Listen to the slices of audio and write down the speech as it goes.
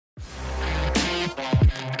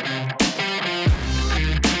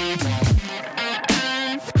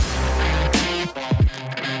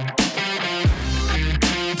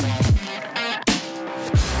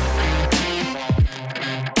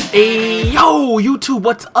Hey yo YouTube,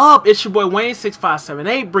 what's up? It's your boy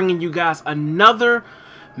Wayne6578 bringing you guys another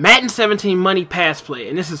Madden 17 money pass play,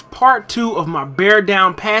 and this is part 2 of my bear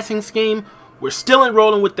down passing scheme. We're still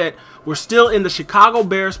rolling with that. We're still in the Chicago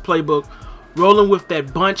Bears playbook, rolling with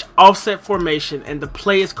that bunch offset formation, and the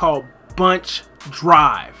play is called bunch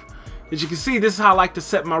drive. As you can see, this is how I like to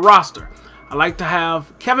set my roster. I like to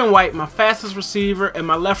have Kevin White, my fastest receiver, and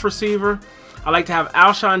my left receiver. I like to have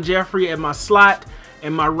Alshon Jeffrey at my slot.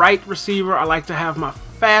 And my right receiver, I like to have my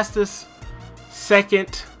fastest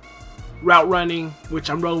second route running, which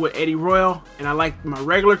I'm rolling with Eddie Royal. And I like my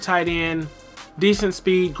regular tight end, decent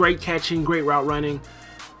speed, great catching, great route running,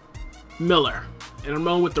 Miller. And I'm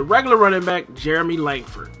rolling with the regular running back, Jeremy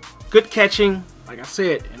Langford. Good catching, like I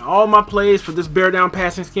said, in all my plays for this bear down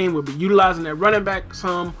passing scheme, we'll be utilizing that running back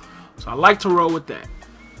some. So I like to roll with that.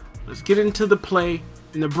 Let's get into the play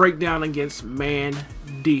and the breakdown against man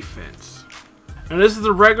defense. Now this is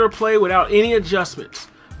a regular play without any adjustments.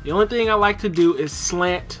 The only thing I like to do is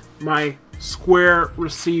slant my square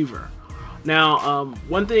receiver. Now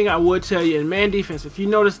one thing I would tell you in man defense, if you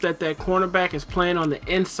notice that that cornerback is playing on the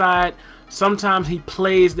inside, sometimes he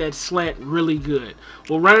plays that slant really good.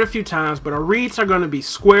 We'll run it a few times, but our reads are going to be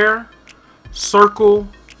square, circle,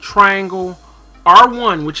 triangle,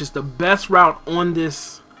 R1, which is the best route on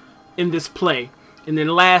this in this play, and then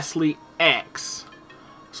lastly X.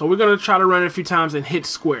 So we're going to try to run it a few times and hit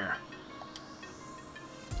square.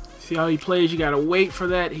 See how he plays? You got to wait for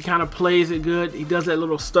that. He kind of plays it good. He does that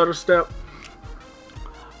little stutter step.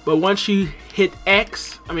 But once you hit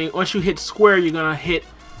X, once you hit square, you're going to hit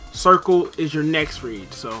circle is your next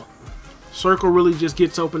read. So circle really just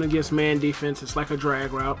gets open against man defense. It's like a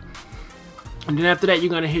drag route. And then after that, you're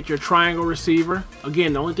going to hit your triangle receiver.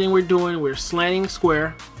 Again, the only thing we're doing, we're slanting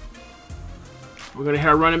square. We're going to hit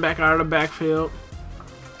our running back out of the backfield.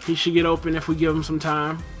 He should get open if we give him some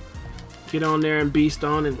time. Get on there and beast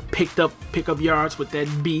on and pick up yards with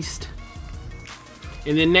that beast.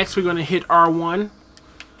 And then next we're going to hit R1.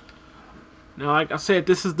 Now like I said,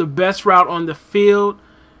 this is the best route on the field.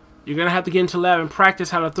 You're going to have to get into lab and practice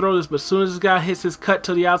how to throw this. But as soon as this guy hits his cut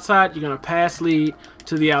to the outside, you're going to pass lead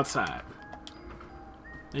to the outside.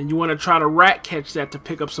 And you want to try to rat catch that to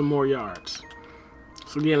pick up some more yards.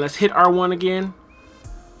 So again, let's hit R1 again.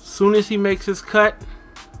 As soon as he makes his cut,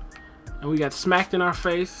 and we got smacked in our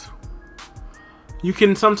face. You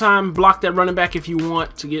can sometimes block that running back if you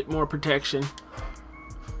want to get more protection.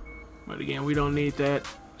 But again, we don't need that.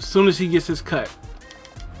 As soon as he gets his cut.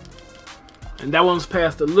 And that one's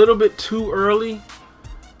passed a little bit too early.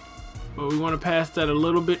 But we want to pass that a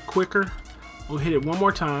little bit quicker. We'll hit it one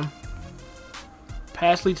more time.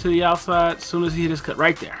 Pass lead to the outside as soon as he hit his cut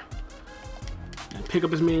right there. And pick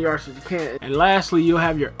up as many yards as you can. And lastly, you'll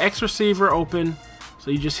have your X receiver open. So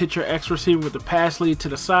you just hit your X receiver with the pass lead to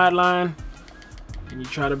the sideline, and you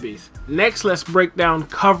try to beast. Next, let's break down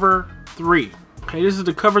cover 3. Okay, this is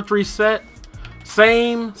the cover 3 set.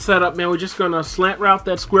 Same setup, man. We're just going to slant route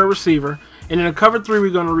that square receiver. And in a cover 3, we're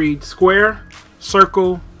going to read square,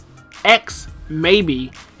 circle, X,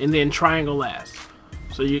 maybe, and then triangle last.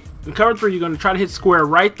 So in cover 3, you're going to try to hit square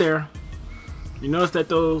right there. You notice that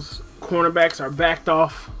those cornerbacks are backed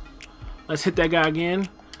off. Let's hit that guy again.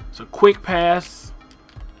 So quick pass.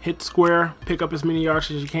 Hit square, pick up as many yards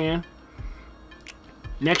as you can.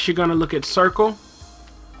 Next, you're going to look at circle.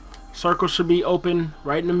 Circle should be open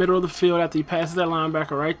right in the middle of the field after he passes that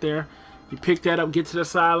linebacker right there. You pick that up, get to the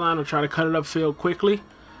sideline, or try to cut it upfield quickly.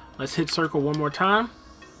 Let's hit circle one more time.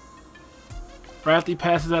 Right after he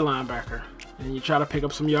passes that linebacker. And you try to pick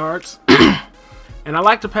up some yards. And I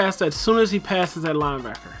like to pass that as soon as he passes that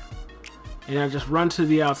linebacker. And I just run to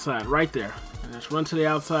the outside right there. Just run to the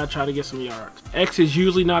outside, try to get some yards. X is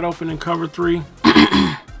usually not open in cover 3.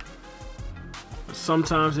 But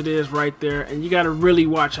sometimes it is right there. And you got to really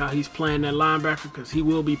watch how he's playing that linebacker, because he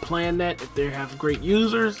will be playing that if they have great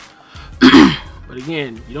users. But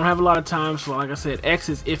again, you don't have a lot of time. So like I said, X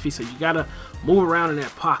is iffy. So you got to move around in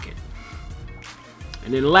that pocket.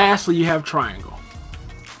 And then lastly, you have triangle.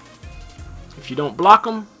 If you don't block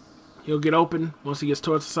him, he'll get open once he gets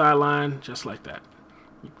towards the sideline, just like that.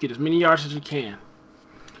 Get as many yards as you can.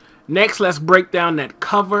 Next, let's break down that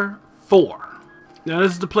cover 4. Now,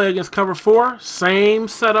 this is the play against cover 4. Same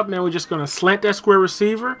setup, man. We're just going to slant that square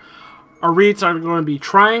receiver. Our reads are going to be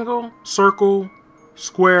triangle, circle,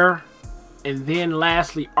 square, and then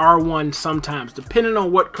lastly, R1 sometimes, depending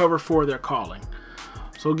on what cover 4 they're calling.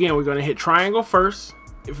 So again, we're going to hit triangle first.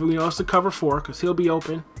 If we know it's the cover 4, because he'll be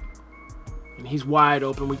open. And he's wide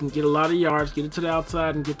open. We can get a lot of yards, get it to the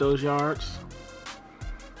outside, and get those yards.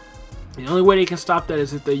 The only way they can stop that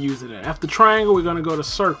is if they use it. After triangle, we're going to go to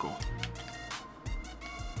circle.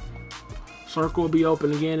 Circle will be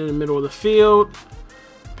open again in the middle of the field.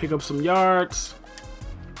 Pick up some yards.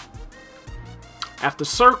 After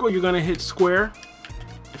circle, you're going to hit square.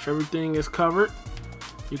 If everything is covered,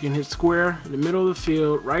 you can hit square in the middle of the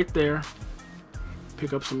field right there.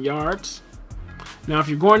 Pick up some yards. Now, if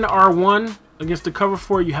you're going to R1 against the cover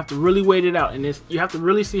 4, you have to really wait it out. And you have to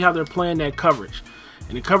really see how they're playing that coverage.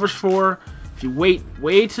 In the coverage 4, if you wait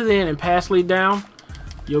way to the end and pass lead down,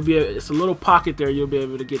 it's a little pocket there. You'll be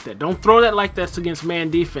able to get that. Don't throw that like that's against man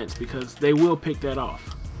defense because they will pick that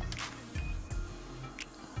off.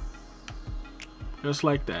 Just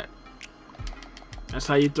like that. That's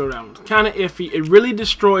how you throw that one. Kind of iffy. It really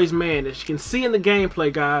destroys man, as you can see in the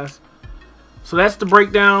gameplay, guys. So that's the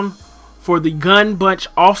breakdown for the gun bunch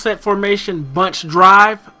offset formation bunch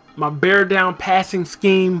drive. My bear down passing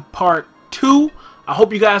scheme part 2. I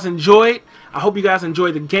hope you guys enjoyed. I hope you guys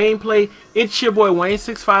enjoyed the gameplay. It's your boy Wayne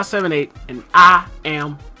 6578, and I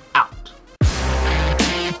am